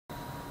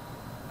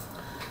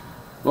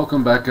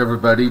Welcome back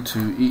everybody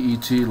to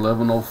EET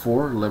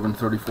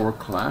 1134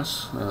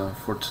 class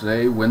for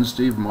today,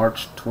 Wednesday,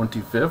 March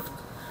 25th.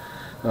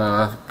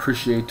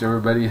 Appreciate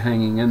everybody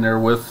hanging in there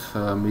with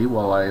me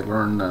while I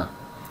learn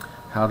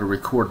how to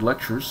record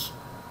lectures.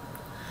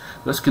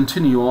 Let's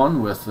continue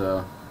on with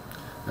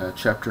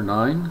Chapter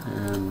 9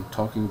 and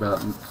talking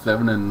about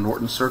Thevenin and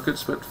Norton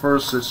circuits, but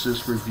first let's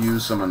just review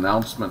some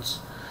announcements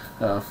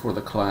for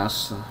the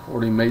class.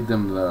 Already made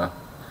them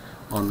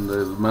on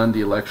the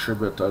Monday lecture,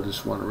 but I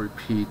just want to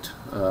repeat.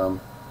 I've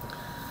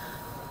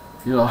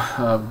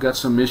got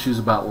some issues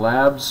about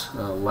labs.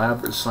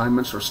 Lab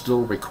assignments are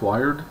still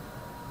required.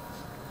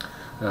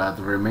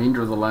 The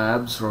remainder of the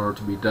labs are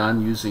to be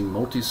done using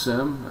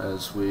multisim,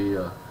 as we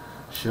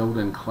showed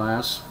in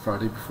class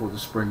Friday before the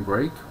spring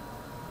break.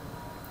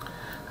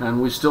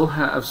 And we still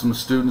have some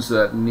students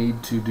that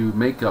need to do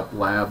makeup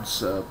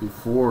labs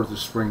before the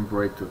spring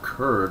break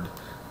occurred.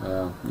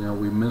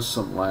 We missed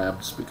some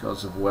labs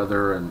because of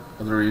weather and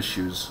other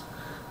issues.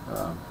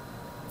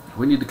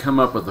 We need to come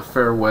up with a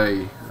fair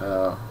way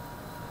to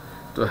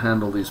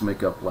handle these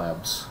makeup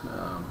labs.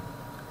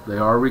 They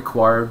are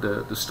required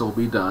to still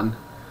be done.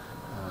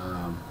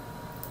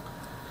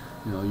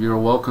 You're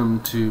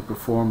welcome to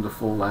perform the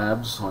full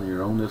labs on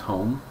your own at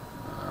home.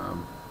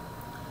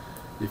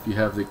 If you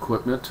have the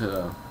equipment,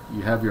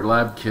 you have your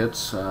lab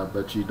kits,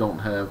 but you don't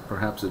have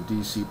perhaps a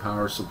DC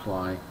power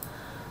supply.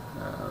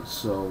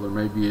 So there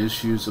may be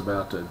issues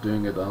about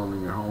doing it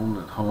on your own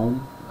at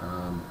home.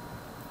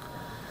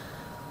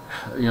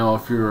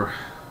 If you're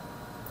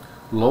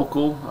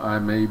local, I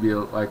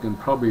can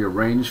probably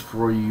arrange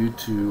for you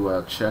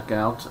to check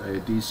out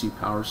a DC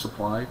power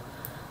supply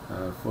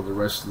for the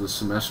rest of the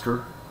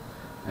semester,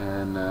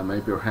 and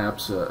maybe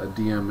perhaps a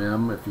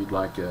DMM if you'd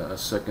like a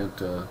second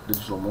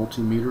digital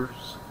multimeter.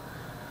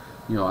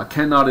 I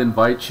cannot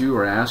invite you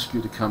or ask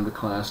you to come to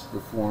class to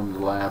perform the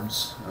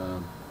labs.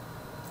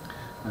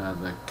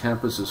 The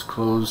campus is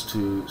closed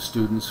to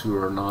students who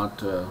are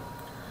not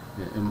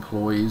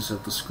employees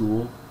at the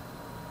school.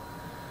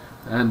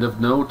 And of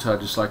note,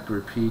 I'd just like to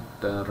repeat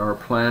that our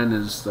plan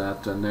is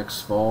that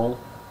next fall,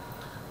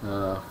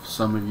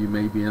 some of you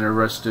may be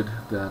interested,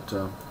 that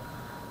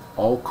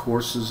all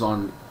courses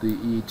on the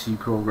EET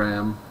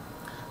program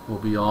will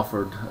be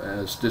offered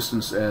as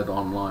distance ed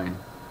online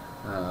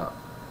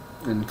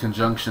in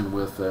conjunction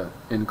with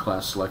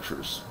in-class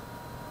lectures.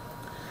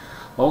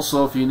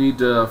 Also, if you need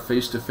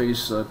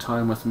face-to-face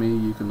time with me,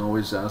 you can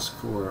always ask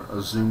for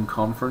a Zoom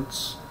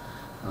conference.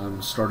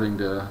 I'm starting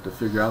to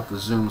figure out the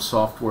Zoom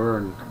software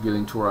and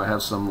getting to where I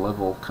have some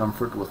level of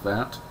comfort with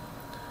that.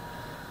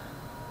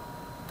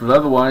 But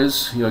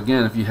otherwise,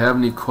 again, if you have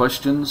any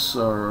questions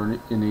or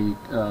any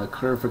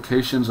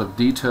clarifications of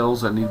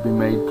details that need to be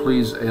made,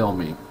 please email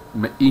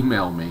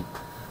me,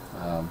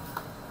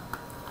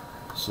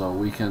 so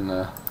we can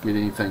get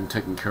anything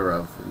taken care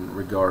of in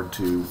regard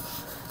to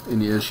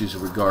any issues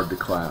in regard to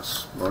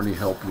class or any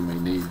help you may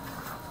need.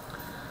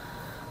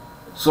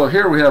 So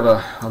here we have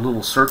a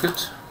little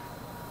circuit,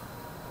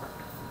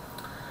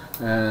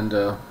 and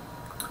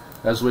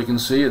as we can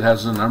see, it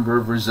has a number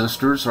of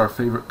resistors, our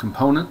favorite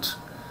component.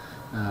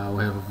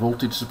 We have a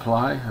voltage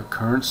supply, a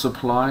current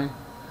supply,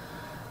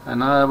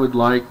 and I would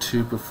like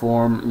to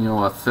perform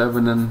a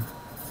Thevenin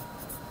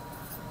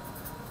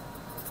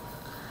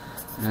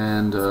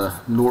and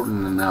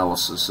Norton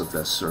analysis of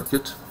that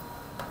circuit.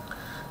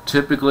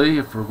 Typically,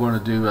 if we're going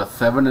to do a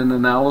Thevenin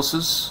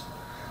analysis,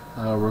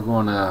 we're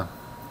going to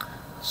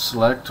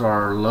select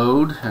our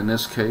load. In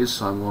this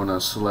case, I'm going to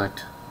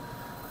select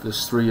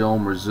this 3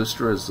 ohm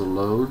resistor as the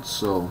load,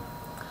 so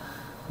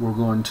we're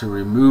going to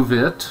remove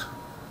it.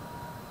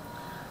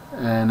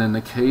 And in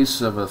the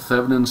case of a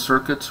Thevenin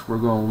circuit, we're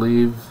going to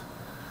leave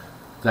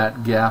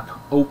that gap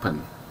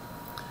open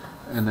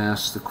and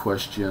ask the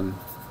question,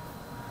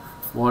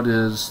 what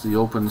is the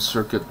open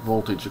circuit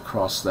voltage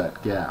across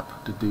that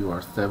gap, to do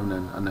our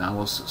Thevenin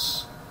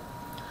analysis.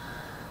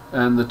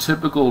 And the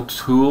typical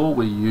tool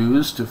we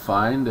use to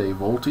find a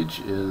voltage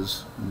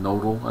is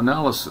nodal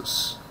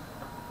analysis.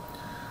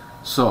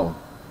 So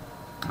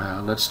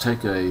let's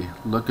take a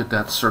look at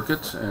that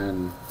circuit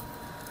and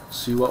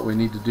see what we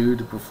need to do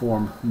to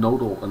perform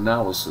nodal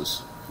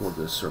analysis for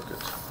this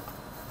circuit.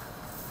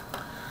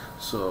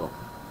 So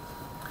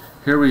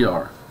here we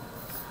are.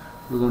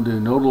 We're going to do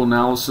nodal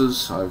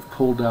analysis. I've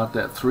pulled out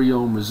that 3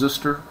 ohm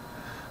resistor.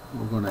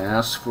 We're going to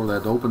ask for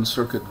that open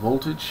circuit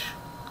voltage.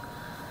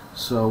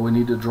 So we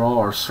need to draw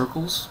our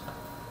circles.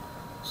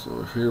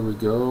 So here we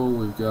go.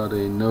 We've got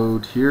a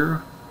node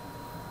here.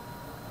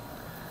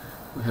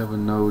 We have a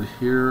node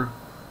here.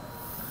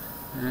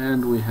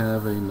 And we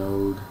have a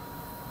node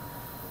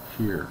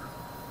here.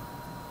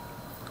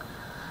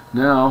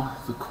 Now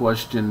the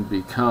question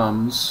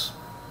becomes,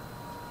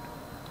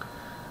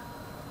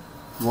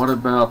 what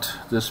about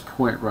this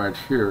point right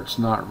here? It's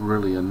not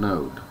really a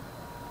node.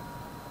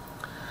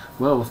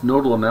 Well, with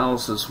nodal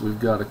analysis, we've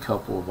got a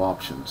couple of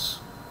options.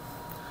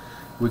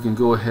 We can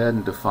go ahead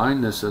and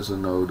define this as a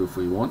node if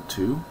we want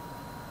to,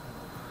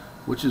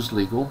 which is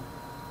legal.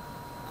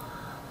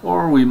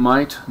 Or we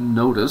might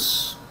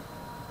notice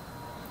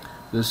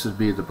this would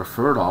be the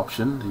preferred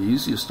option, the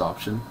easiest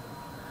option,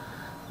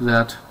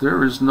 that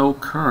there is no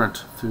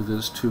current through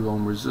this 2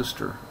 ohm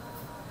resistor.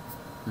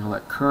 Now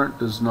that current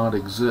does not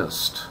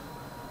exist.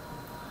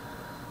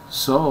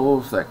 So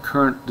if that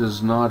current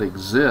does not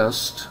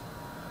exist,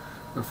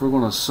 if we're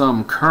going to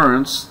sum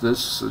currents,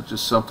 this is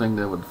just something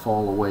that would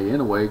fall away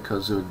anyway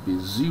because it would be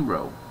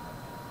 0.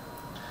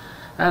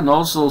 And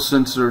also,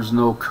 since there's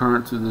no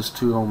current through this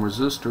 2 ohm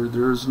resistor,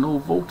 there is no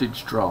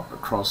voltage drop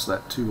across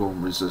that 2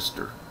 ohm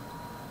resistor.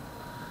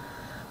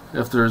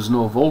 If there's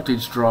no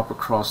voltage drop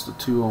across the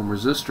 2 ohm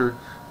resistor,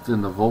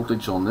 then the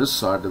voltage on this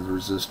side of the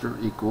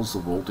resistor equals the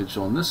voltage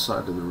on this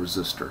side of the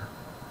resistor.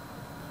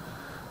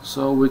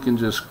 So we can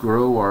just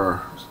grow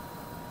our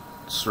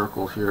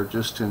circle here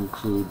just to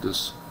include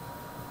this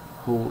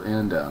whole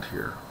end out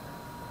here.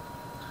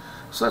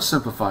 So that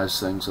simplifies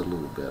things a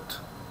little bit.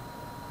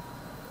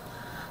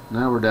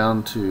 Now we're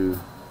down to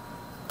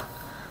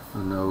a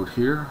node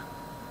here,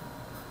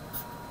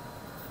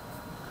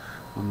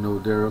 a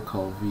node there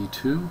called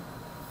V2,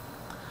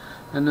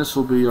 and this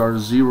will be our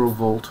 0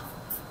 volt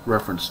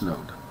reference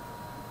node.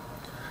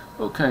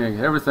 Okay,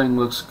 everything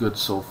looks good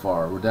so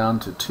far. We're down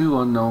to 2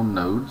 unknown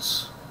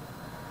nodes,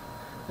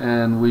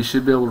 and we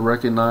should be able to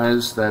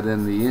recognize that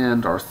in the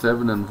end our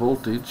Thevenin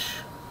voltage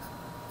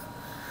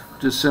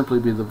would just simply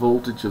be the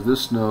voltage of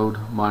this node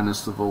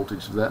minus the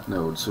voltage of that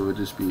node. So it would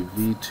just be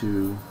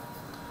V2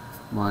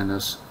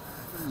 minus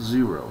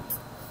 0.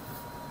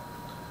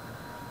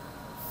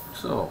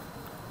 So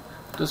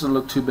it doesn't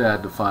look too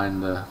bad to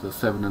find the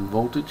Thevenin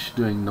voltage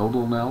doing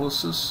nodal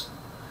analysis.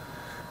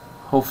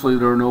 Hopefully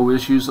there are no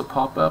issues that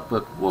pop up,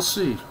 but we'll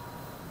see.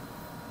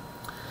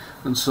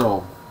 And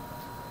so,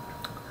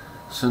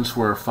 since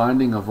we're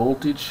finding a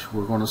voltage,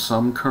 we're going to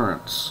sum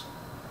currents.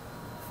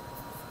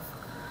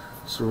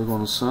 So we're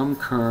going to sum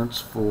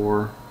currents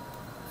for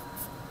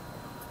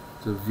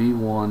the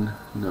V1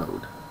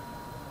 node.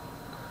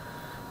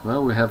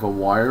 Well, we have a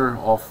wire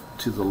off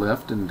to the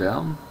left and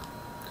down,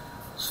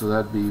 so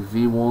that'd be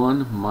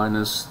V1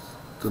 minus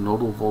the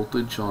nodal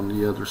voltage on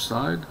the other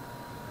side,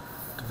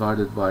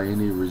 divided by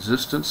any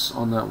resistance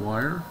on that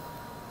wire.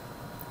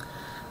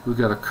 We've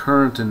got a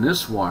current in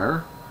this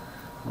wire.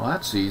 Well,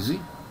 that's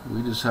easy.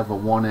 We just have a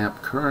 1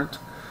 amp current.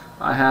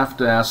 I have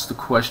to ask the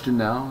question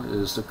now,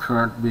 is the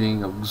current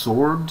being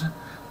absorbed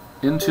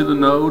into the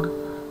node,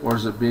 or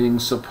is it being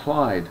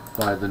supplied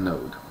by the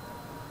node?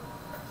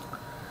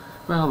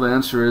 Well, the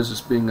answer is it's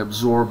being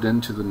absorbed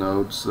into the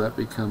node, so that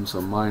becomes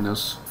a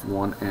minus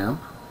 1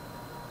 amp.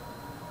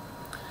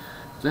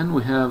 Then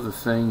we have the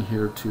thing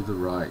here to the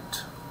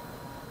right.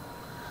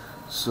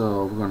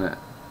 So we're going to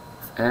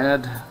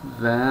add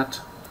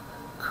that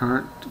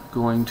current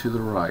going to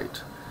the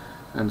right.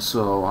 And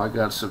so I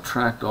got to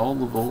subtract all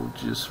the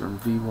voltages from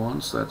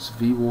V1, so that's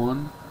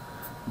V1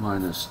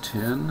 minus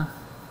 10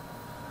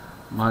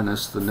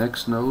 minus the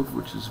next node,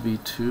 which is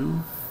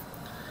V2.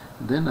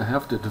 Then I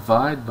have to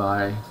divide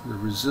by the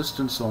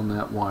resistance on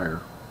that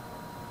wire.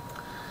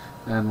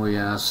 And we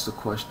ask the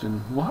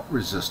question, what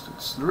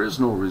resistance? There is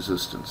no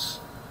resistance.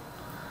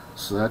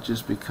 So that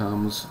just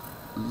becomes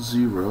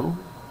 0.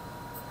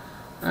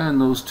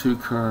 And those two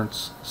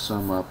currents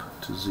sum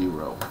up to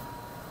 0.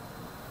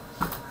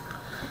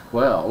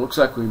 Well, looks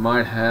like we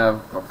might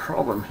have a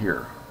problem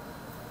here.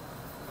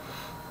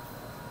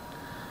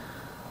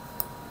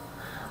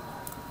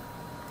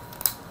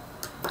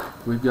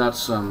 We've got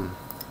some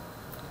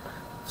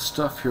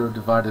stuff here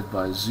divided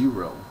by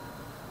 0,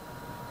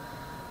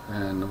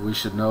 and we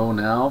should know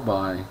now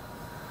by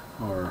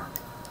our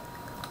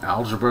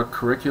algebra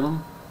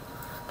curriculum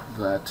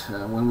that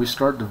when we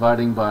start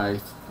dividing by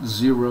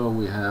 0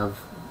 we have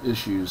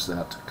issues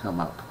that come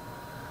up.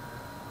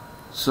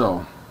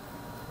 So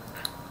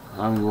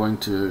I'm going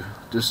to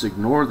just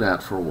ignore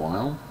that for a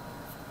while,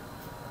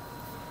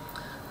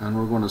 and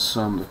we're going to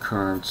sum the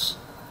currents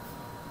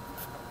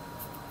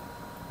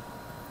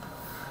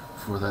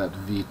for that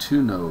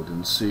V2 node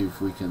and see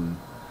if we can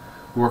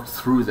work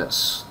through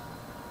this.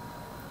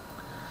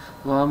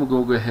 Well, I'm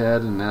going to go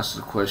ahead and ask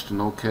the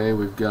question, okay,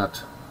 we've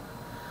got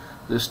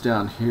this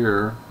down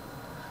here.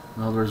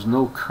 Well, there's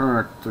no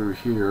current through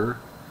here.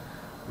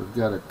 We've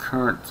got a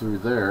current through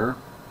there.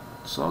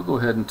 So I'll go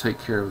ahead and take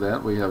care of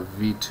that. We have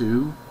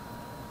V2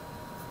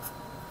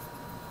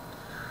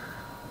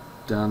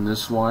 down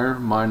this wire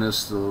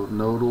minus the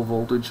nodal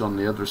voltage on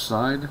the other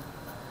side,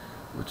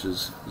 which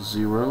is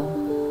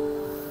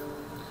 0,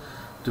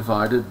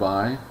 divided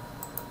by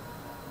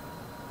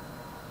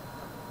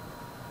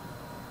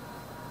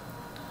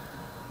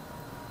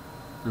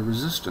the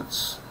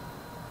resistance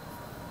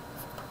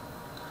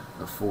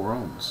of 4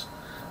 ohms.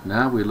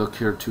 Now we look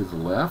here to the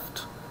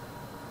left.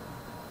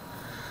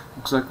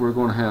 Looks like we're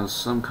going to have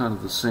some kind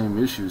of the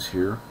same issues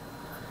here.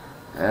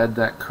 Add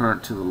that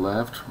current to the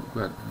left. We've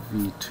got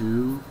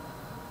V2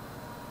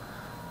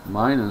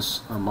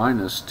 minus a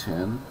minus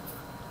 10,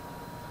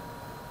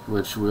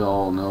 which we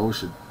all know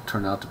should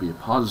turn out to be a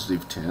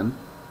positive 10,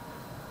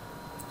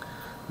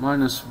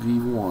 minus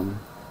V1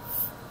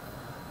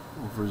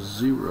 over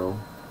 0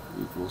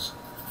 equals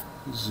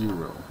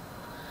 0.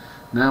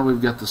 Now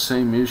we've got the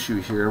same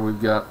issue here.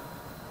 We've got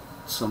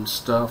some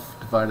stuff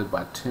divided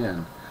by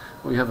 10.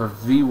 We have a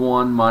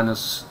V1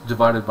 minus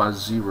divided by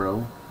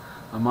 0,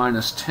 a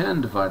minus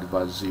 10 divided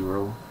by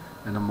 0,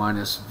 and a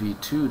minus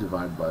V2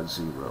 divided by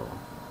 0.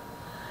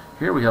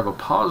 Here we have a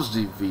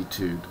positive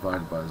V2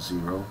 divided by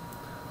 0,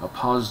 a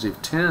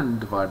positive 10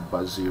 divided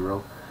by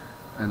 0,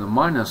 and a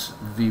minus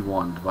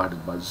V1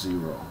 divided by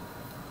 0.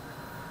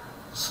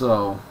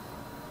 So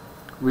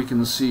we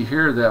can see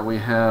here that we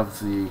have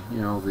the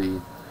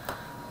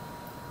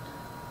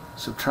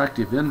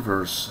subtractive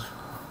inverse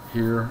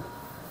here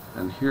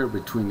and here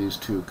between these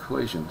two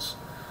equations.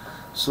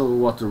 So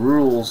what the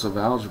rules of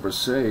algebra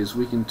say is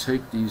we can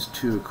take these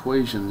two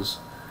equations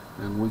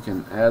and we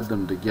can add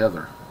them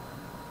together.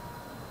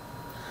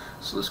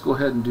 So let's go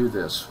ahead and do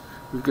this.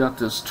 We've got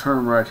this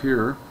term right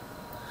here,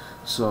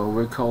 so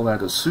we call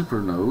that a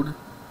supernode.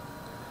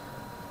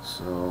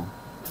 So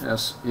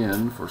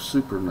SN for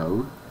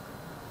supernode.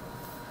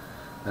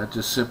 That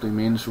just simply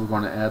means we're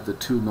going to add the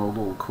two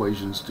nodal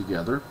equations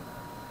together.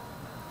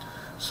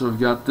 So we've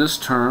got this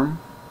term,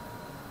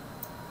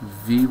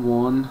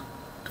 V1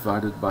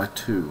 divided by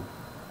 2,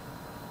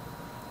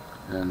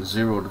 and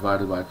 0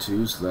 divided by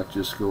 2, so that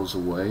just goes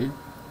away.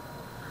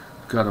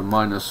 We've got a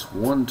minus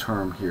 1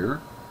 term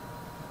here.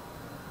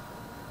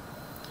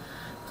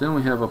 Then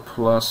we have a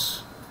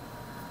plus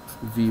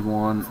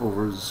V1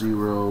 over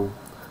 0,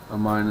 a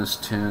minus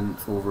 10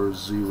 over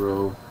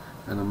 0,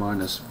 and a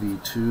minus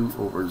V2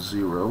 over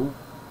 0.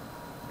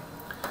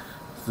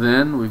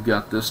 Then we've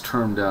got this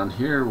term down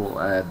here,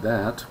 we'll add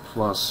that,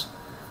 plus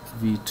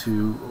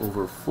V2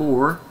 over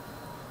 4.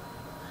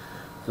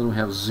 Then we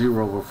have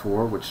 0 over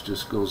 4, which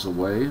just goes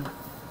away.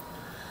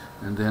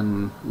 And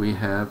then we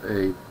have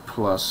a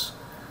plus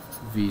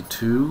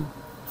V2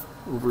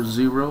 over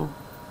 0,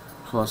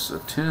 plus a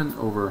 10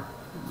 over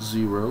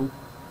 0,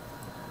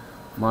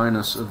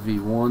 minus a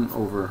V1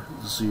 over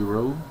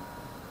 0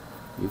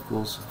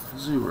 equals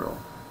 0.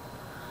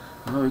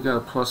 Now we've got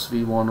a plus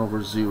V1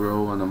 over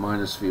 0 and a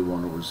minus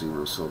V1 over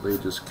 0, so they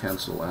just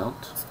cancel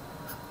out.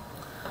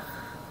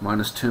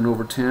 Minus 10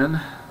 over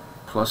 10,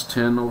 plus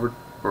 10 over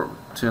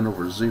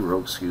 0,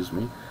 excuse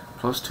me,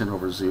 plus 10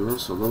 over 0,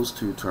 so those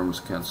two terms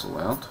cancel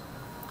out.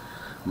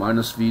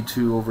 Minus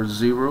V2 over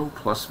 0,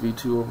 plus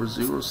V2 over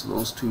 0, so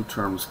those two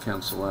terms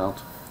cancel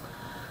out.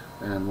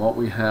 And what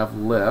we have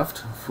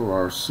left for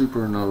our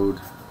supernode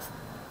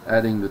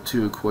adding the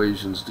two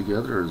equations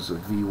together is a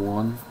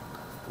V1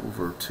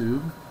 over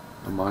 2,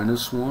 a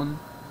minus 1,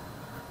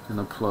 and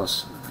a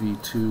plus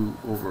V2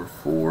 over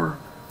 4.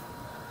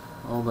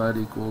 All that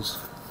equals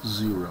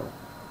 0.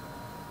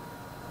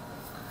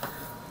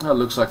 That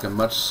looks like a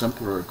much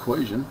simpler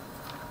equation,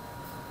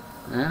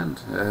 and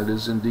that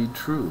is indeed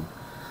true.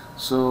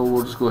 So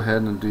we'll just go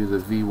ahead and do the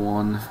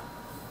V1.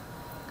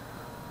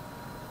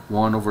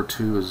 1 over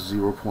 2 is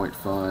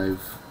 0.5.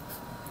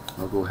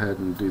 I'll go ahead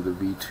and do the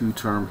V2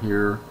 term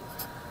here.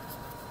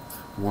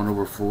 1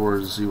 over 4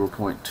 is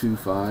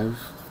 0.25.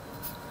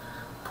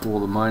 Pull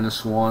the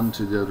minus 1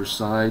 to the other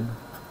side.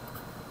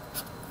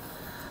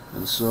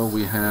 And so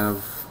we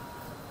have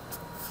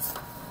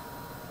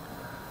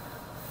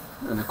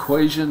an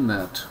equation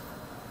that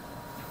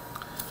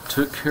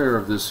took care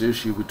of this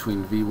issue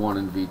between V1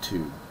 and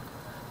V2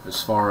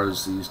 as far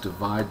as these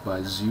divide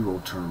by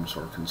 0 terms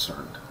are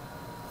concerned.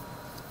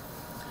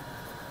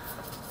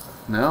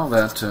 Now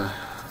that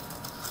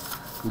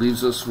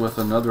leaves us with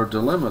another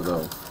dilemma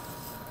though,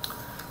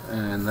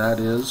 and that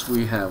is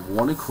we have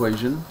one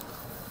equation,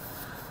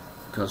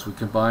 because we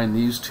combine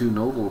these two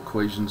nodal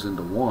equations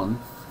into one,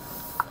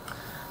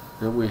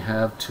 that we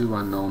have two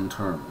unknown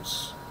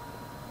terms.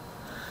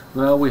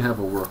 Well, we have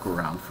a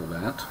workaround for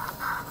that.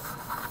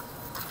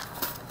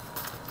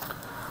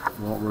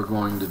 What we're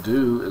going to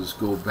do is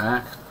go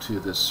back to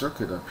this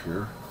circuit up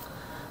here,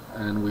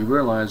 and we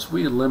realize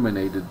we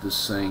eliminated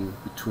this thing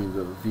between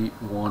the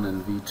V1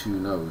 and V2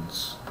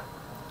 nodes.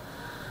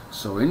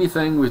 So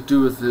anything we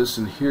do with this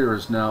in here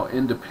is now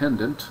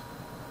independent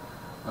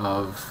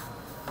of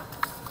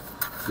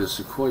this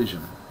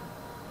equation.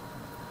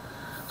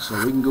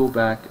 So we can go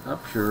back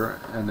up here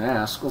and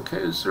ask, okay,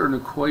 is there an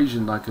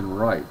equation I can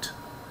write?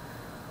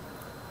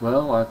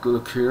 Well, I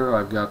look here,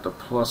 I've got the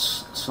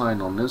plus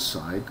sign on this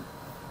side,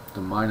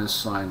 the minus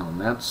sign on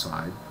that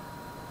side.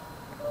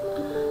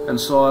 And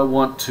so I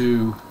want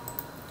to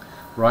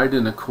write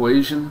an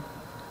equation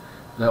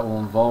that will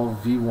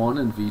involve V1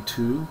 and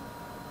V2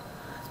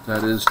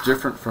 that is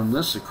different from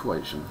this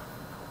equation,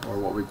 or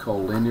what we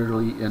call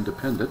linearly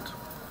independent.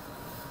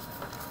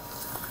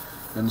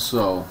 And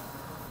so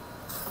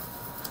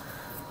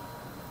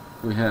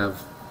we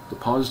have the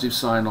positive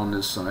sign on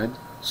this side,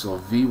 so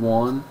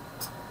V1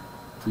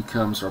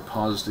 becomes our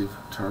positive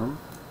term.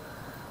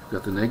 We've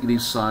got the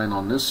negative sign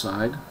on this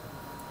side,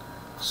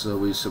 so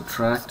we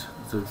subtract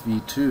the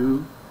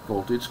V2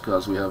 voltage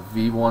because we have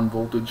V1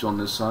 voltage on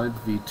this side,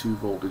 V2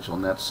 voltage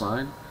on that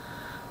side,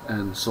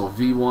 and so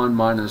V1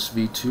 minus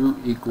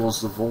V2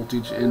 equals the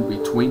voltage in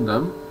between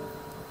them.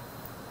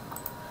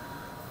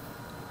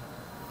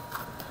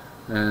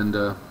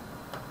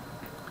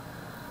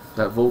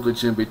 that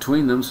voltage in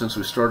between them, since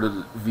we started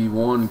at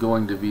V1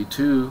 going to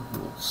V2,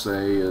 we'll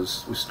say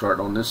as we start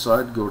on this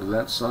side, go to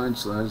that side,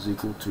 so that is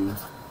equal to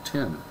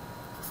 10.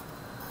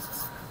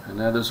 And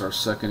that is our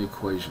second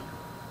equation.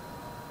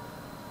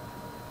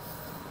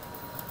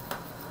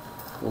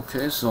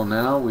 Okay, so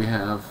now we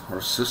have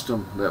our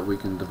system that we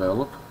can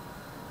develop,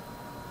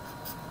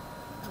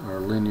 our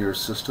linear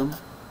system.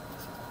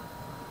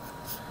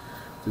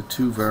 The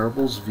two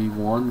variables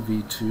V1,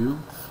 V2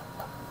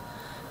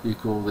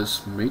 equal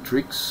this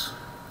matrix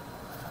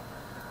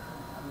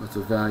with the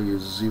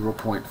values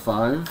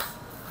 0.5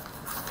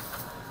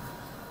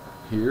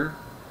 here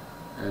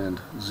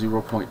and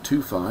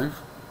 0.25.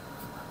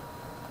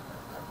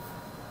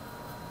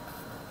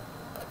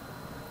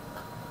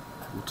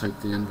 We'll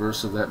take the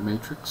inverse of that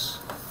matrix.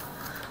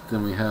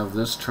 Then we have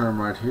this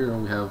term right here.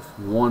 We have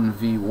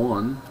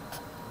 1V1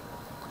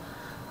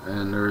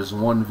 and there's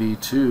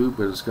 1V2,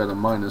 but it's got a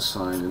minus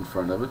sign in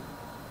front of it.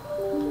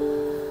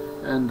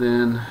 And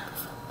then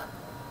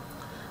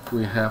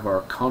we have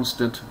our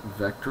constant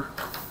vector.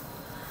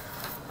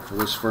 For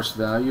this first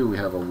value we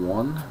have a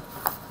 1,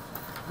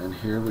 and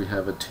here we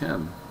have a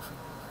 10.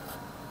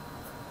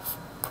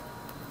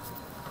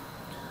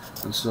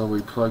 And so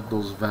we plug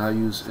those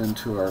values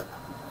into our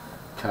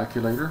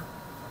calculator.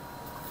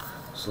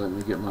 So let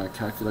me get my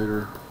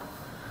calculator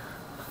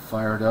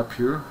fired up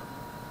here.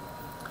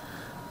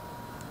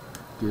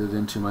 Get it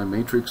into my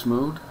matrix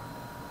mode.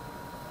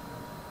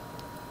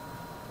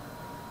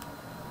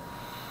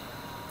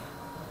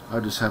 I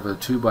just have a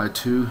 2 by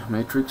 2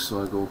 matrix,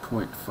 so I go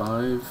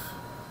 0.5,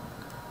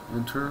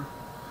 enter,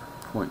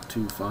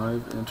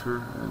 0.25,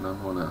 enter, and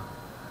I'm going to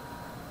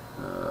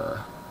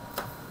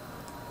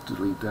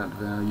delete that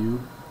value.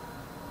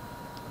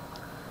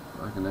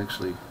 I can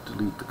actually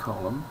delete the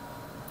column,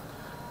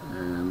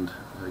 and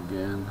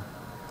again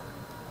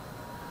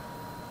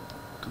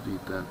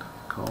delete that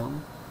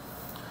column.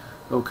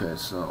 Okay,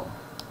 so,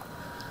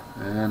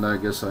 and I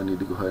guess I need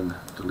to go ahead and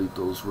delete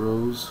those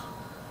rows.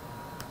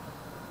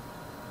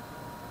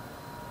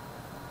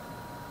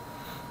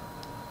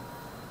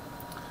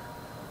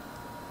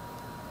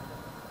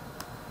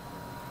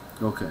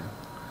 Okay,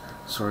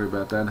 sorry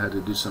about that. I had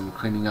to do some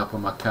cleaning up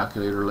on my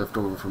calculator left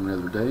over from the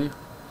other day.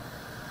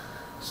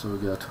 So we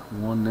got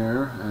 1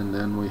 there, and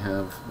then we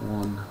have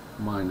 1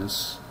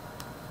 minus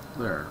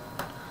there.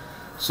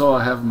 So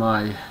I have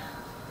my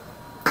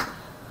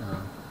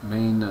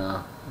main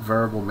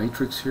variable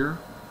matrix here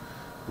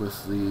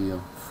with the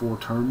 4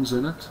 terms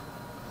in it.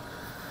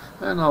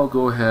 And I'll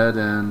go ahead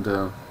and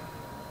go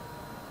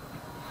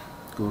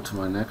to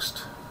my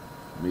next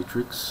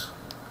matrix.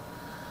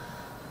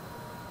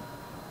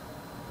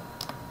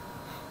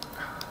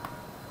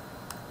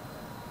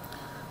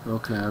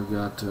 Okay, I've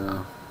got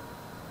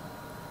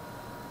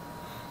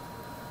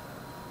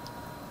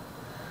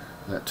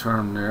that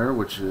term there,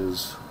 which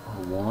is a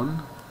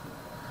 1.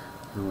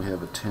 Then we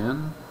have a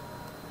 10.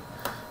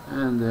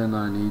 And then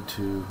I need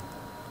to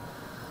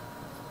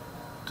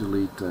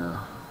delete that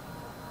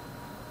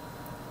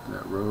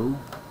row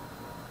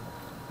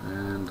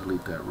and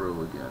delete that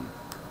row again.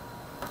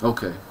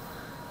 Okay,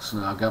 so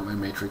now I've got my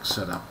matrix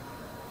set up.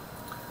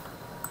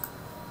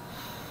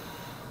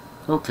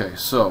 Okay,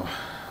 so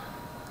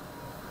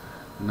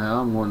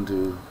now I'm going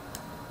to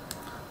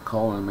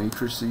call my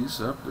matrices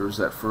up. There's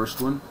that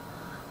first one.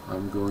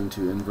 I'm going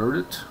to invert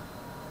it,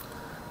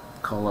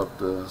 call up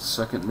the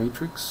second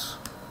matrix,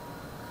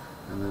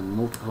 and then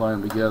multiply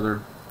them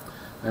together,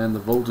 and the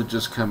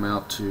voltages come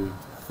out to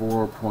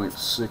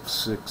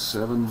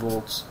 4.667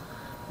 volts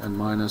and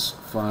minus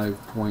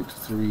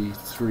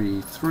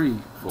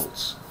 5.333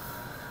 volts.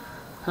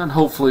 And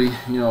hopefully,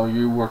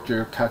 you worked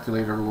your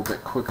calculator a little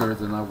bit quicker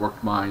than I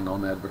worked mine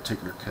on that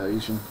particular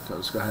occasion,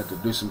 because I had to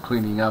do some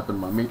cleaning up in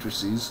my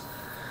matrices.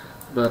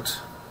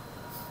 But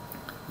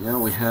yeah,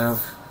 we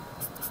have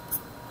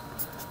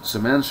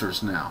some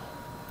answers now.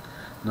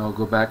 Now I'll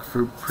go back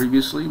for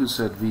previously. We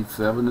said V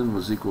Thevenin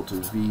was equal to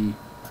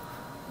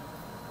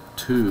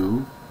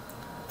V2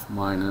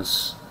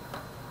 minus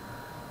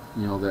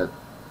that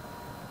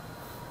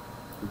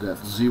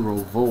 0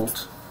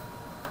 volt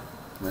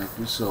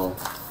vector, so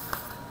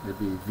it'd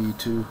be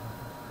V2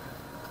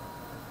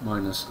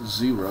 minus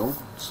 0,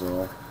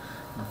 so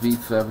V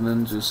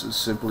Thevenin just is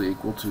simply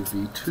equal to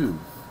V2.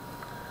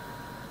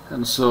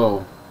 And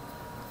so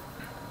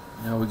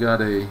now we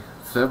got a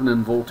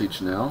Thevenin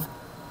voltage now,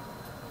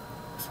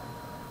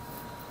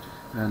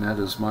 and that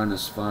is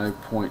minus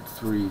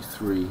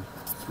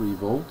 5.333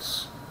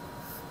 volts.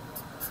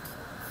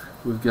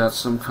 We've got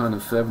some kind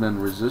of Thevenin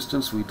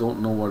resistance. We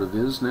don't know what it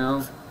is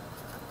now.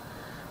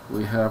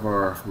 We have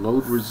our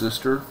load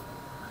resistor,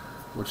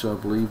 which I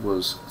believe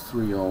was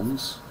 3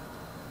 ohms.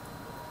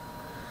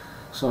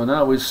 So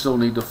now we still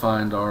need to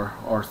find our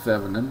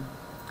Thevenin,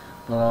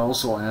 but I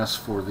also asked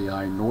for the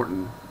I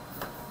Norton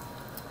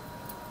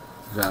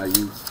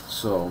value,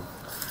 so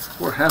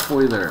we're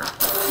halfway there.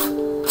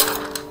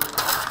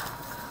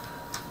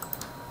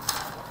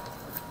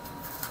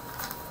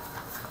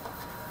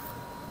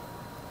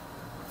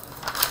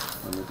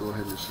 Let me go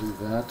ahead and just leave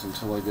that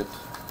until I get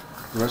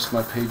the rest of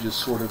my page is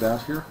sorted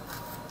out here.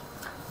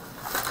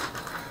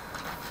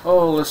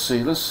 Oh, let's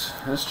see. Let's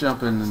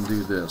jump in and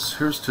do this.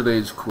 Here's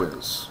today's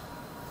quiz.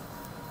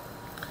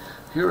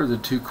 Here are the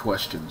two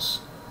questions.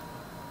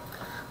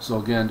 So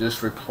again,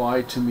 just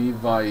reply to me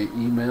via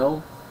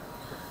email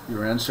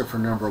your answer for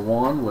number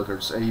 1, whether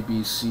it's A,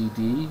 B, C,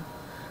 D.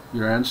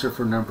 Your answer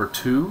for number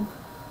 2,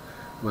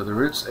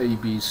 whether it's A,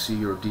 B,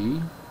 C, or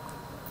D.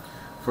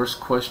 First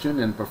question,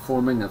 in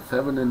performing a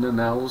Thevenin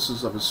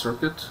analysis of a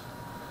circuit,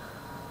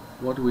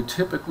 what do we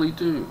typically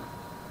do?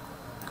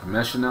 A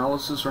mesh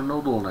analysis or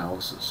nodal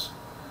analysis?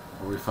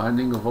 Are we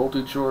finding a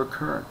voltage or a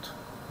current?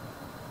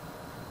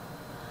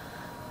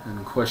 And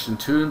in question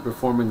 2, in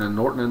performing a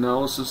Norton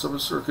analysis of a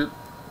circuit,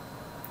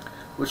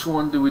 which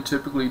one do we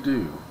typically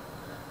do?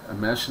 A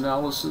mesh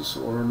analysis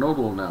or a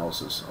nodal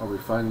analysis? Are we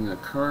finding a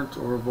current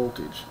or a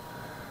voltage?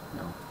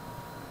 Now,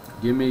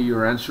 give me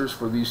your answers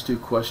for these two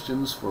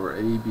questions for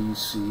A, B,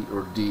 C,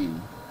 or D,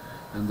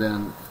 and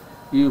then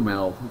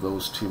email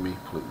those to me,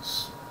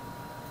 please.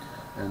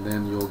 And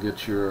then you'll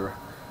get your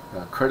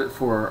credit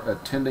for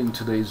attending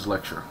today's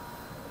lecture.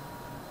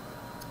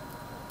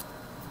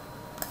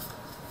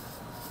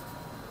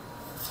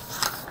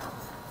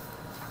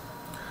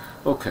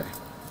 Okay,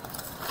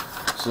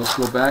 so let's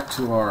go back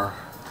to our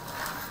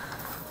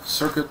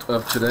circuit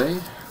of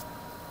today,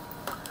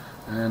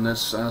 and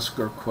let's ask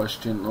our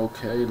question.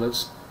 Okay,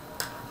 let's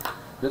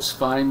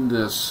find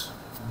this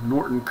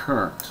Norton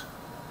current.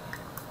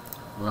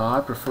 Well,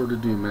 I prefer to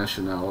do mesh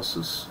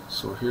analysis,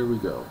 so here we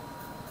go.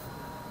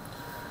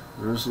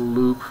 There's a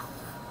loop,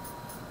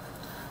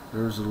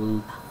 there's a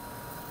loop,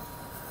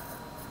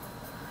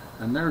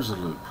 and there's a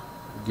loop.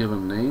 Give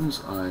them names,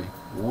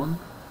 I1,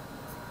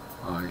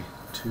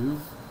 I2,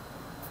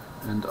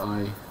 and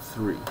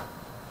I3.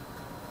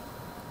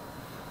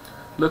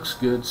 Looks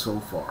good so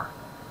far.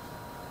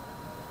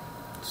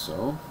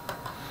 So,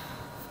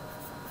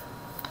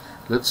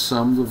 let's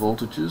sum the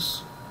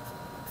voltages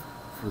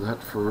for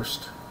that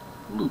first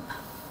loop.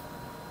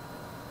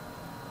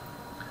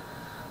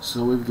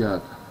 So we've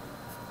got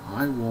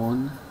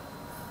I1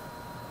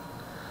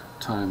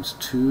 times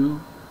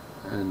 2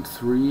 and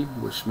 3,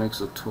 which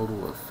makes a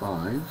total of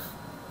 5.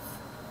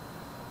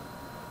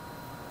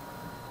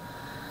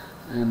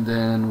 And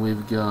then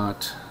we've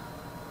got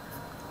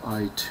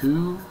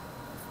I2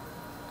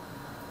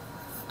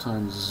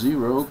 times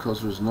 0,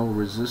 because there's no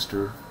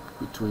resistor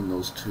between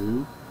those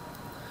two.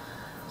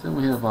 Then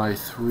we have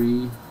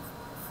I3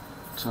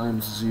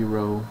 times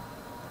 0,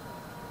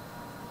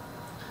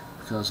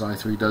 because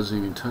I3 doesn't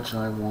even touch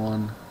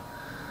I1.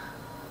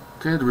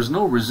 Okay, there was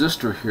no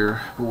resistor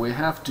here, but we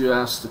have to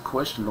ask the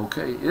question,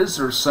 okay, is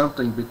there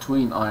something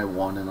between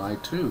I1 and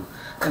I2?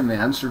 And the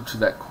answer to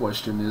that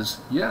question is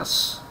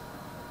yes.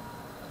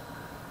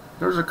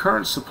 There's a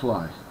current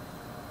supply.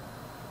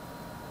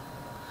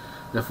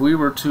 If we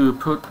were to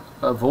put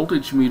a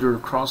voltage meter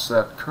across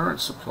that current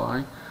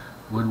supply,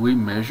 would we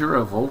measure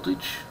a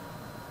voltage?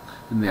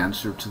 And the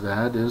answer to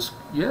that is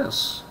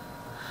yes.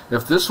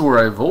 If this were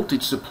a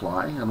voltage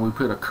supply and we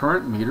put a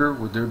current meter,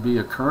 would there be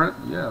a current?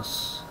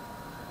 Yes.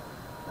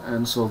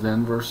 And so the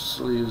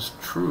inversely is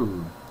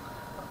true.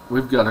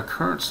 We've got a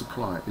current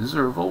supply. Is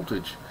there a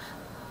voltage?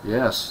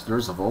 Yes,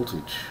 there's a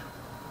voltage.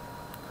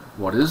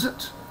 What is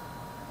it?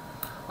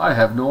 I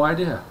have no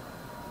idea.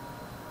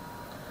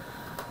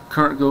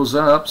 Current goes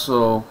up,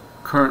 so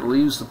current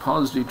leaves the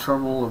positive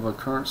terminal of a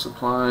current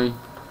supply,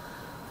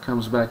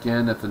 comes back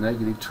in at the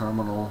negative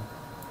terminal.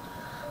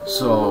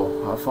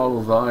 So I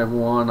follow the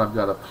I1, I've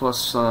got a plus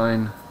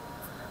sign,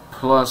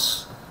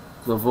 plus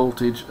the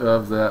voltage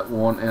of that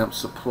 1 amp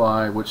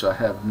supply, which I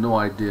have no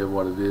idea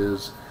what it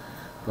is,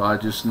 but I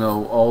just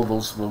know all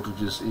those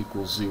voltages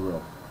equal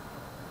 0.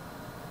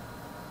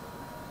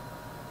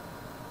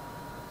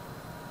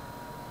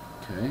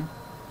 Okay,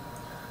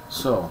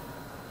 so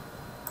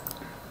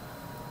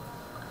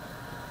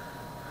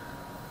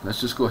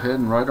let's just go ahead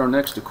and write our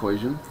next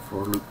equation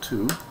for loop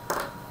 2.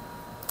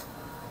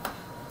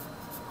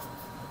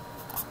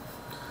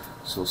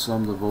 So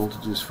sum the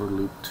voltages for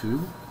loop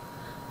 2.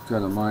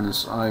 Got a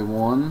minus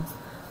I1.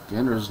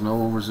 Again, there's no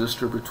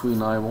resistor between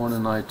I1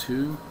 and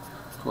I2.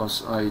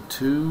 Plus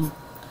I2.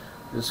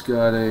 It's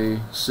got a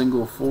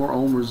single 4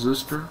 ohm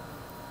resistor.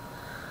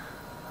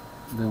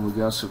 Then we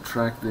got to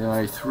subtract the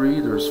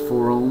I3. There's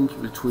 4 ohms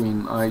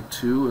between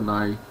I2 and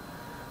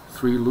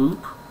I3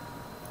 loop.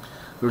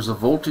 There's a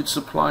voltage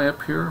supply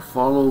up here.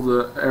 Follow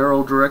the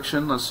arrow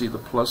direction. Let's see the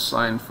plus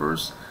sign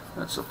first.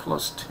 That's a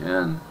plus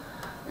 10.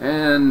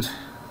 And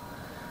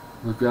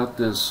we've got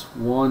this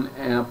 1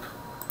 amp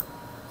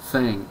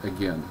thing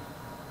again.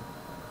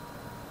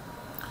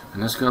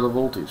 And it's got a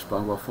voltage. But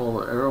I'll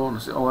follow the arrow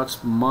and say, oh,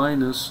 that's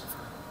minus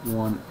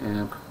 1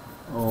 amp.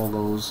 All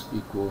those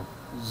equal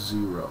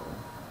 0.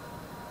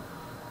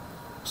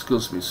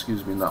 Excuse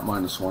me, not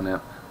minus 1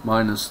 amp.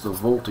 Minus the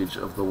voltage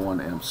of the 1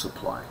 amp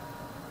supply.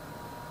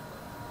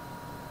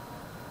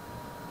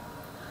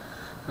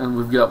 And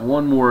we've got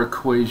one more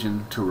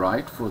equation to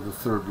write for the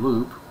third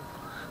loop.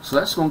 So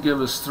that's going to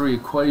give us 3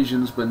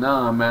 equations, but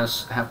now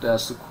have to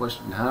ask the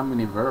question, how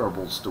many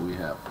variables do we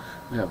have?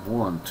 We have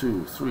 1,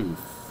 2, 3,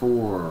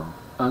 4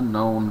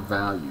 unknown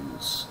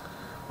values.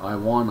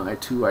 I1,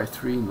 I2,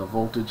 I3, and the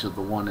voltage of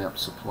the 1 amp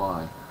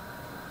supply.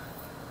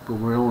 But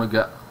we only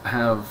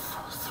have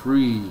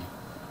 3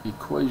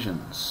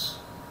 equations.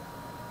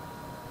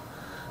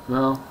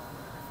 Well,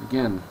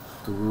 again,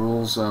 the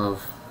rules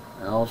of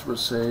algebra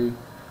say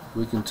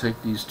we can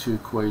take these 2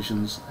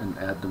 equations and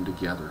add them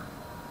together.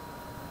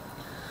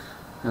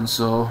 And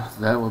so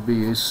that would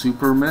be a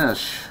super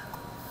mesh.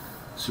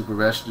 Super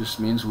mesh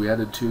just means we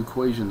added 2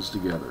 equations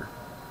together.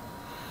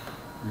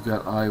 We've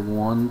got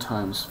I1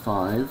 times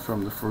 5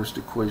 from the first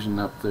equation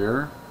up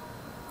there.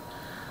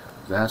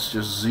 That's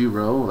just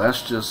 0.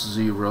 That's just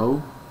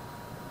 0.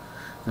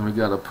 Then we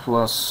got a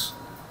plus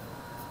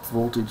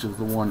voltage of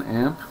the 1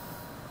 amp.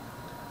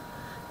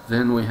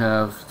 Then we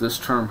have this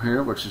term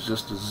here, which is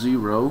just a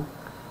 0.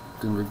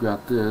 Then we've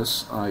got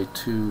this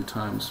I2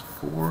 times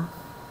 4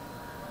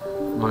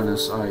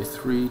 minus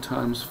I3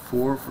 times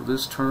 4 for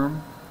this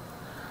term.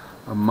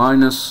 A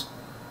minus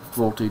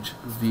voltage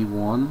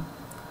V1.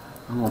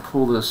 I'm going to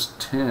pull this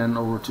 10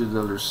 over to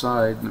the other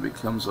side and it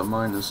becomes a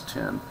minus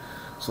 10.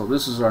 So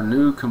this is our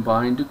new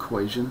combined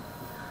equation.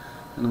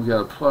 And we've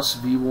got a plus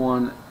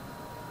V1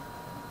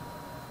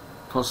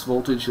 plus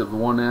voltage of the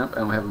 1 amp,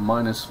 and we have a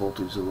minus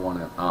voltage of the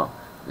 1 amp.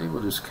 They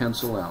will just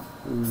cancel out.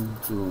 Boom,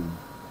 boom.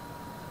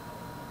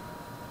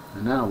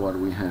 And now what do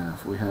we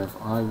have? We have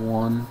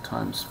I1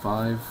 times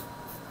 5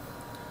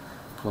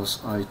 plus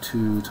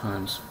I2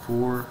 times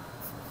 4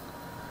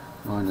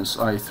 minus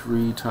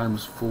I3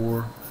 times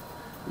 4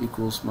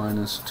 equals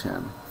minus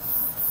 10.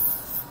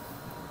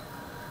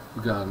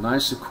 We've got a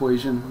nice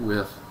equation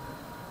with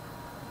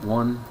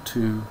 1,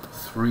 2,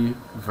 3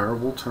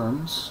 variable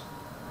terms.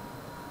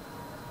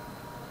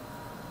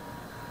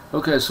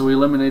 Okay, so we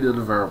eliminated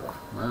a variable.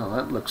 Well,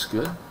 that looks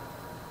good.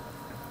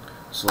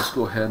 So let's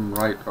go ahead and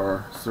write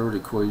our third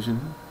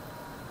equation.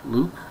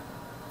 Loop.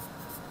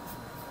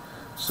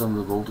 Sum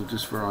of the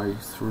voltages for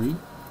I3.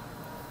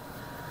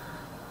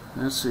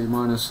 Let's see,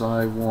 minus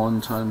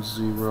I1 times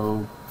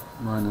 0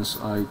 minus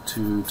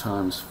I2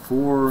 times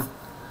 4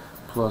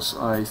 plus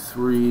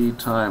I3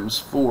 times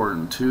 4,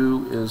 and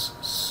 2 is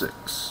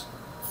 6.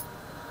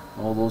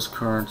 All those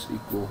currents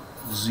equal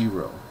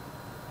 0.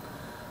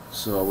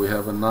 So we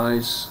have a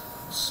nice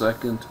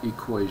second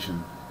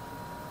equation.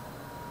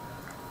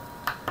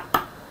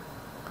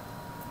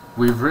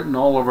 We've written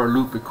all of our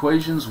loop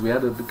equations. We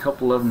added a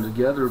couple of them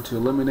together to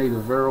eliminate a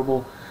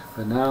variable,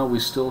 but now we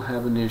still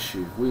have an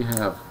issue. We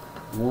have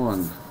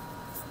 1,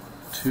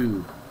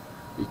 2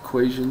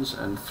 equations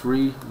and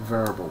 3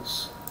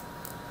 variables.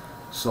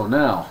 So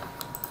now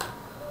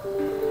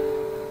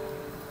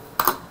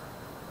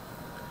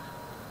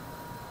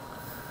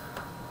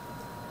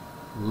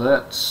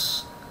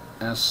let's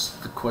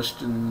ask the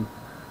question,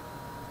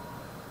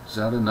 is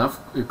that enough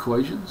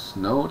equations?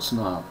 No, it's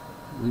not.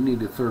 We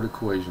need a third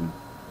equation.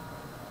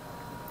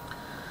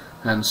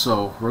 And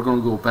so we're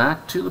going to go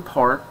back to the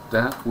part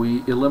that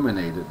we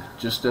eliminated.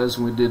 Just as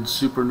we did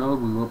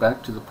supernode, we went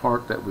back to the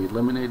part that we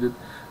eliminated.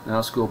 Now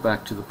let's go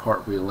back to the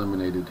part we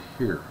eliminated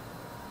here.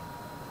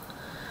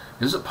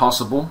 Is it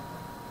possible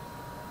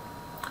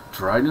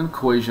to write an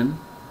equation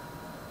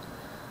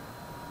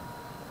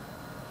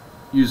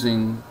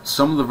using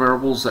some of the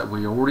variables that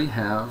we already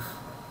have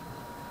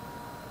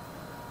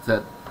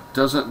that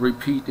doesn't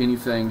repeat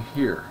anything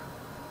here?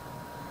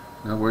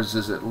 In other words,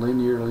 is it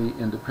linearly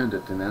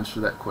independent? And the answer to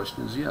that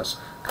question is yes.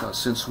 Because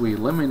since we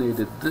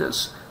eliminated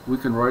this, we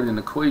can write an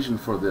equation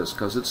for this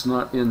because it's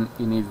not in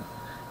any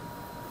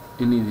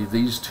of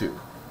these two.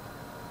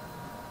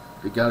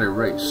 It got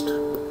erased.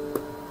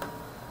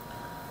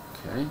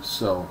 Okay,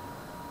 so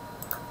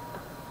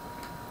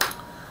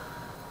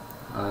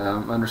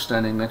I'm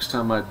understanding next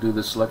time I do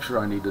this lecture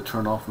I need to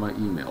turn off my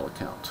email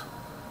account.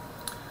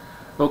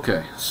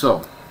 Okay,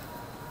 so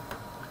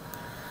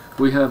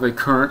we have a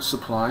current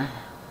supply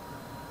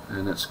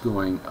and it's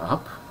going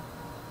up.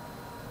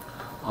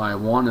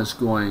 I1 is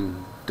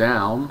going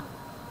down.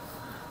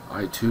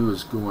 I2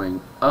 is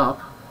going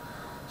up.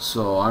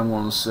 So I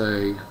want to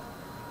say,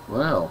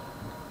 well,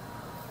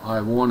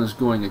 I1 is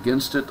going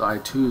against it,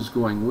 I2 is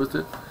going with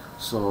it.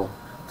 So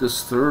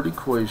this third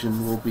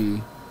equation will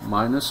be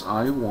minus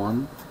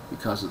I1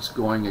 because it's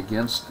going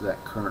against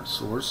that current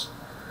source,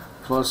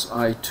 plus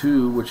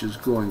I2 which is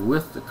going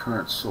with the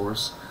current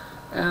source,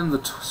 and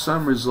the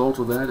sum result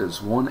of that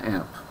is 1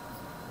 amp.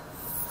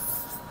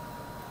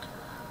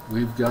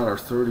 We've got our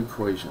third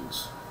equation.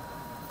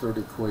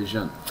 Okay,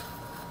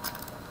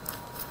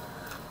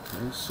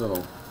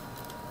 so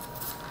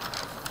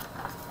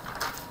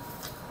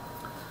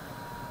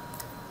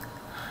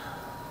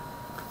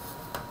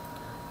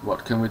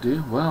what can we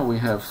do? Well, we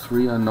have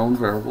 3 unknown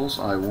variables,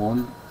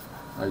 I1,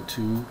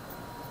 I2,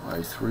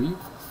 I3.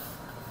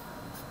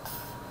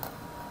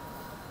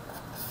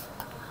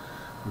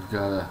 We've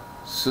got a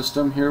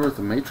system here with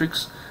a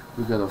matrix.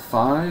 We've got a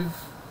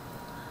 5,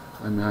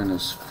 a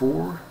minus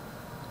 4,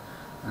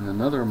 and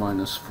another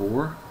minus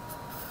 4.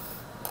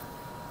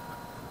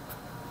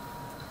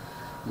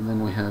 and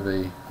then we have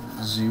a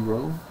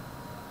 0,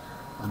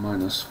 a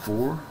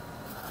 -4,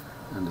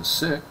 and a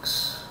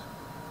 6.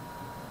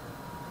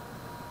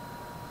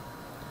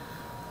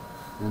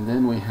 And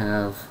then we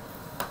have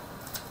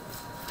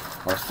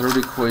our third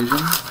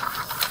equation.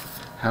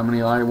 How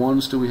many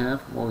I1s do we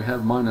have? Well, we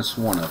have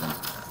 -1 of them.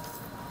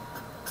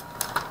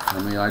 How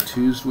many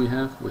I2s do we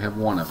have? We have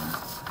 1 of them.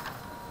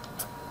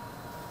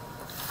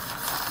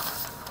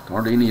 There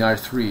aren't any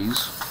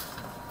I3s,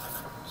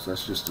 so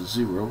that's just a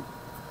 0.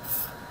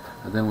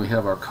 And then we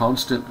have our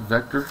constant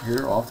vector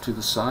here off to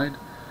the side.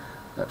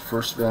 That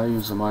first value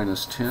is a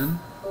 -10.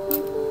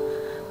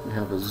 We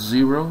have a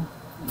 0,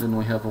 then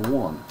we have a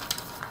 1.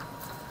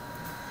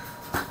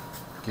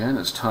 Again,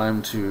 it's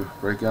time to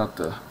break out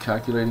the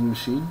calculating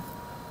machine.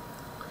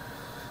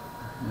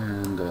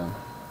 And I'm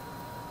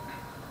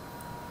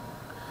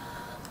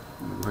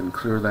going to go ahead and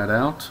clear that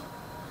out.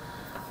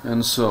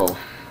 And so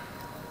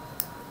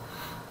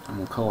I'm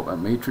going to call up my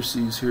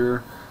matrices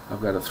here.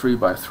 I've got a 3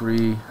 by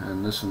 3,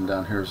 and this one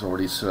down here is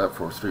already set up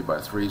for 3 by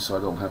 3, so I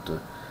don't have to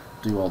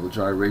do all the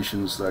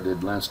gyrations that I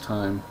did last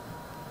time.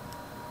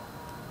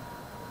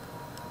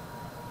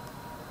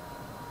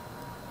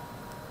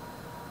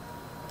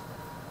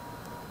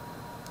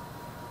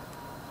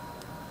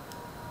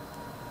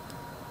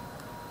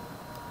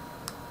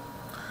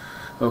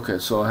 Okay,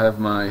 so I have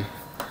my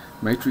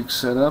matrix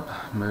set up.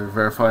 I'm going to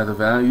verify the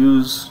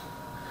values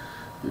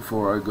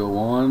before I go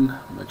on.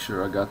 Make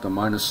sure I got the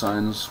minus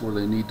signs where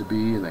they need to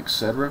be, and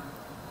etc.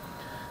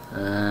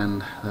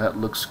 And that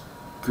looks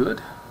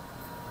good.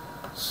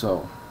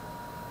 So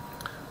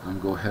I'm going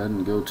to go ahead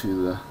and go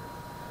to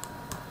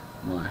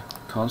my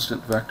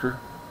constant vector,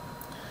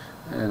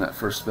 and that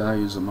first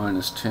value is a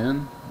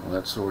 -10. Well,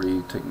 that's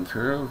already taken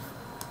care of.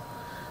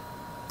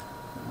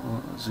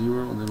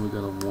 0, and then we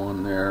got a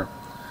 1 there.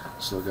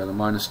 So I got a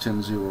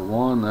 -10, 0,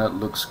 1. That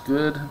looks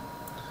good.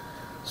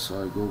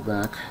 So I go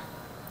back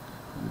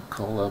and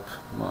call up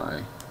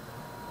my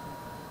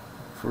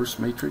first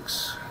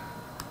matrix,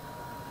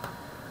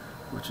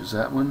 which is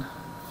that one.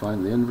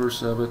 Find the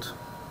inverse of it.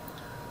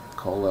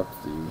 Call up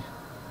the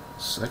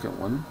second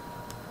one.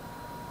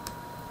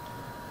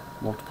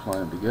 Multiply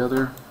them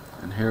together,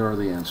 and here are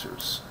the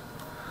answers.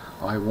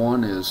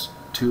 I1 is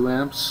 2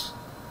 amps.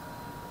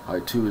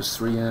 I2 is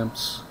 3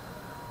 amps.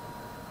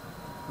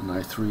 And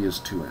I3 is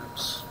 2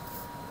 amps.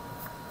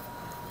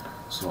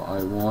 So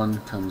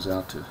I1 comes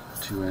out to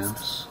 2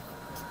 amps,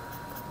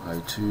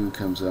 I2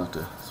 comes out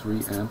to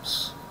 3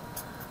 amps,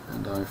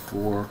 and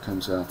I4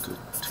 comes out to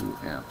 2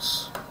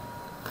 amps.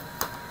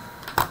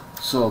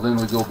 So then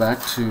we go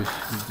back to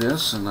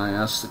this, and I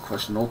ask the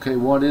question, okay,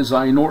 what is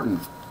I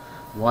Norton?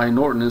 Well, I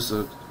Norton is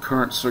the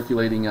current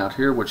circulating out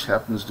here, which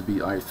happens to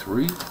be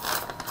I3.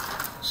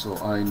 So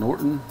I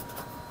Norton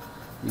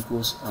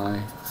equals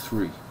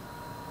I3.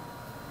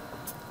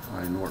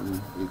 I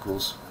Norton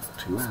equals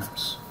 2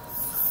 amps.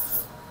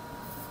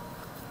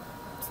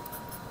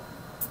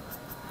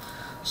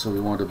 So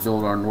we want to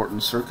build our Norton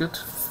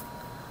circuit.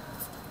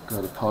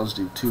 Got a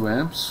positive 2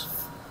 amps.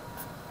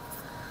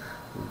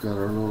 We've got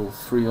our little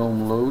 3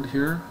 ohm load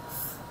here.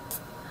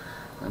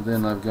 And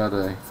then I've got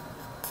a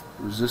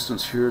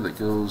resistance here that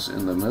goes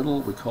in the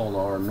middle. We call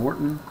our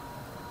Norton.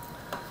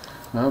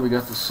 Now we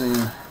got the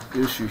same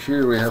issue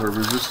here. We have a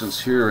resistance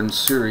here in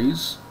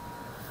series.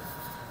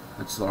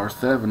 It's the R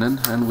Thevenin,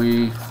 and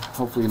we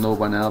hopefully know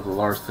by now that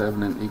R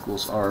Thevenin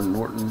equals R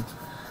Norton,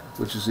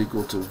 which is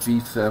equal to V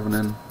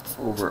Thevenin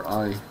over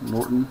I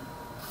Norton.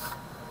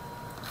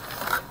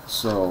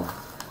 So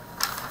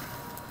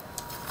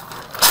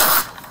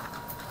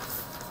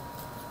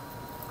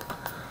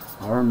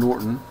R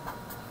Norton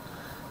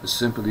is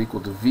simply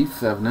equal to V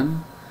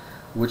Thevenin,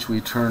 which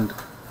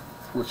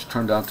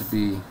turned out to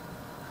be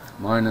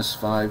minus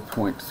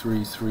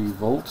 5.33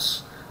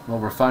 volts. Well,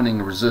 we're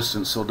finding a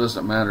resistance, so it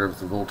doesn't matter if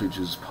the voltage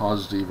is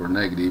positive or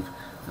negative.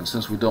 And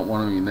since we don't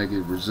want any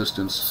negative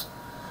resistance,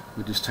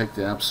 we just take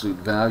the absolute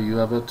value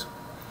of it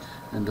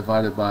and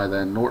divide it by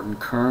the Norton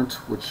current,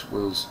 which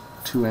was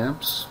 2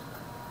 amps.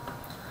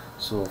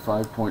 So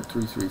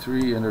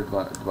 5.333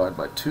 divided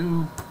by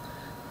 2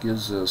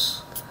 gives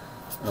us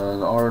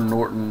R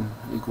Norton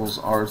equals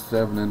R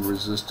Thevenin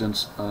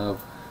resistance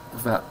of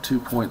about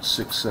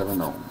 2.67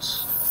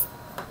 ohms.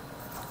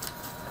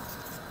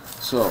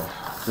 So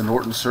the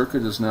Norton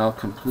circuit is now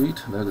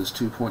complete. That is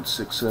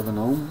 2.67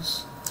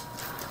 ohms.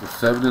 The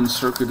Thevenin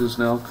circuit is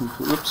now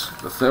complete.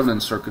 The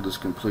Thevenin circuit is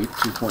complete,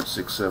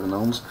 2.67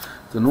 ohms.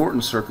 The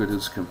Norton circuit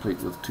is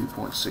complete with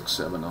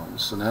 2.67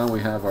 ohms. So now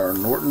we have our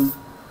Norton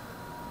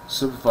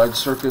simplified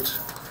circuit,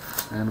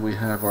 and we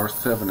have our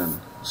Thevenin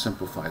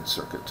simplified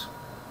circuit.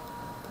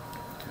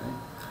 Okay.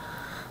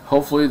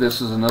 Hopefully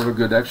this is another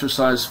good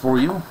exercise for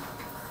you,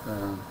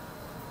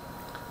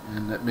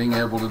 and that being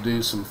able to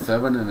do some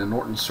Thevenin and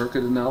Norton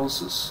circuit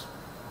analysis.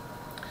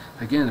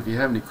 Again, if you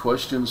have any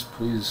questions,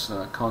 please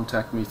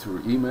contact me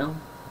through email,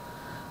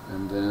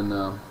 and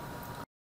then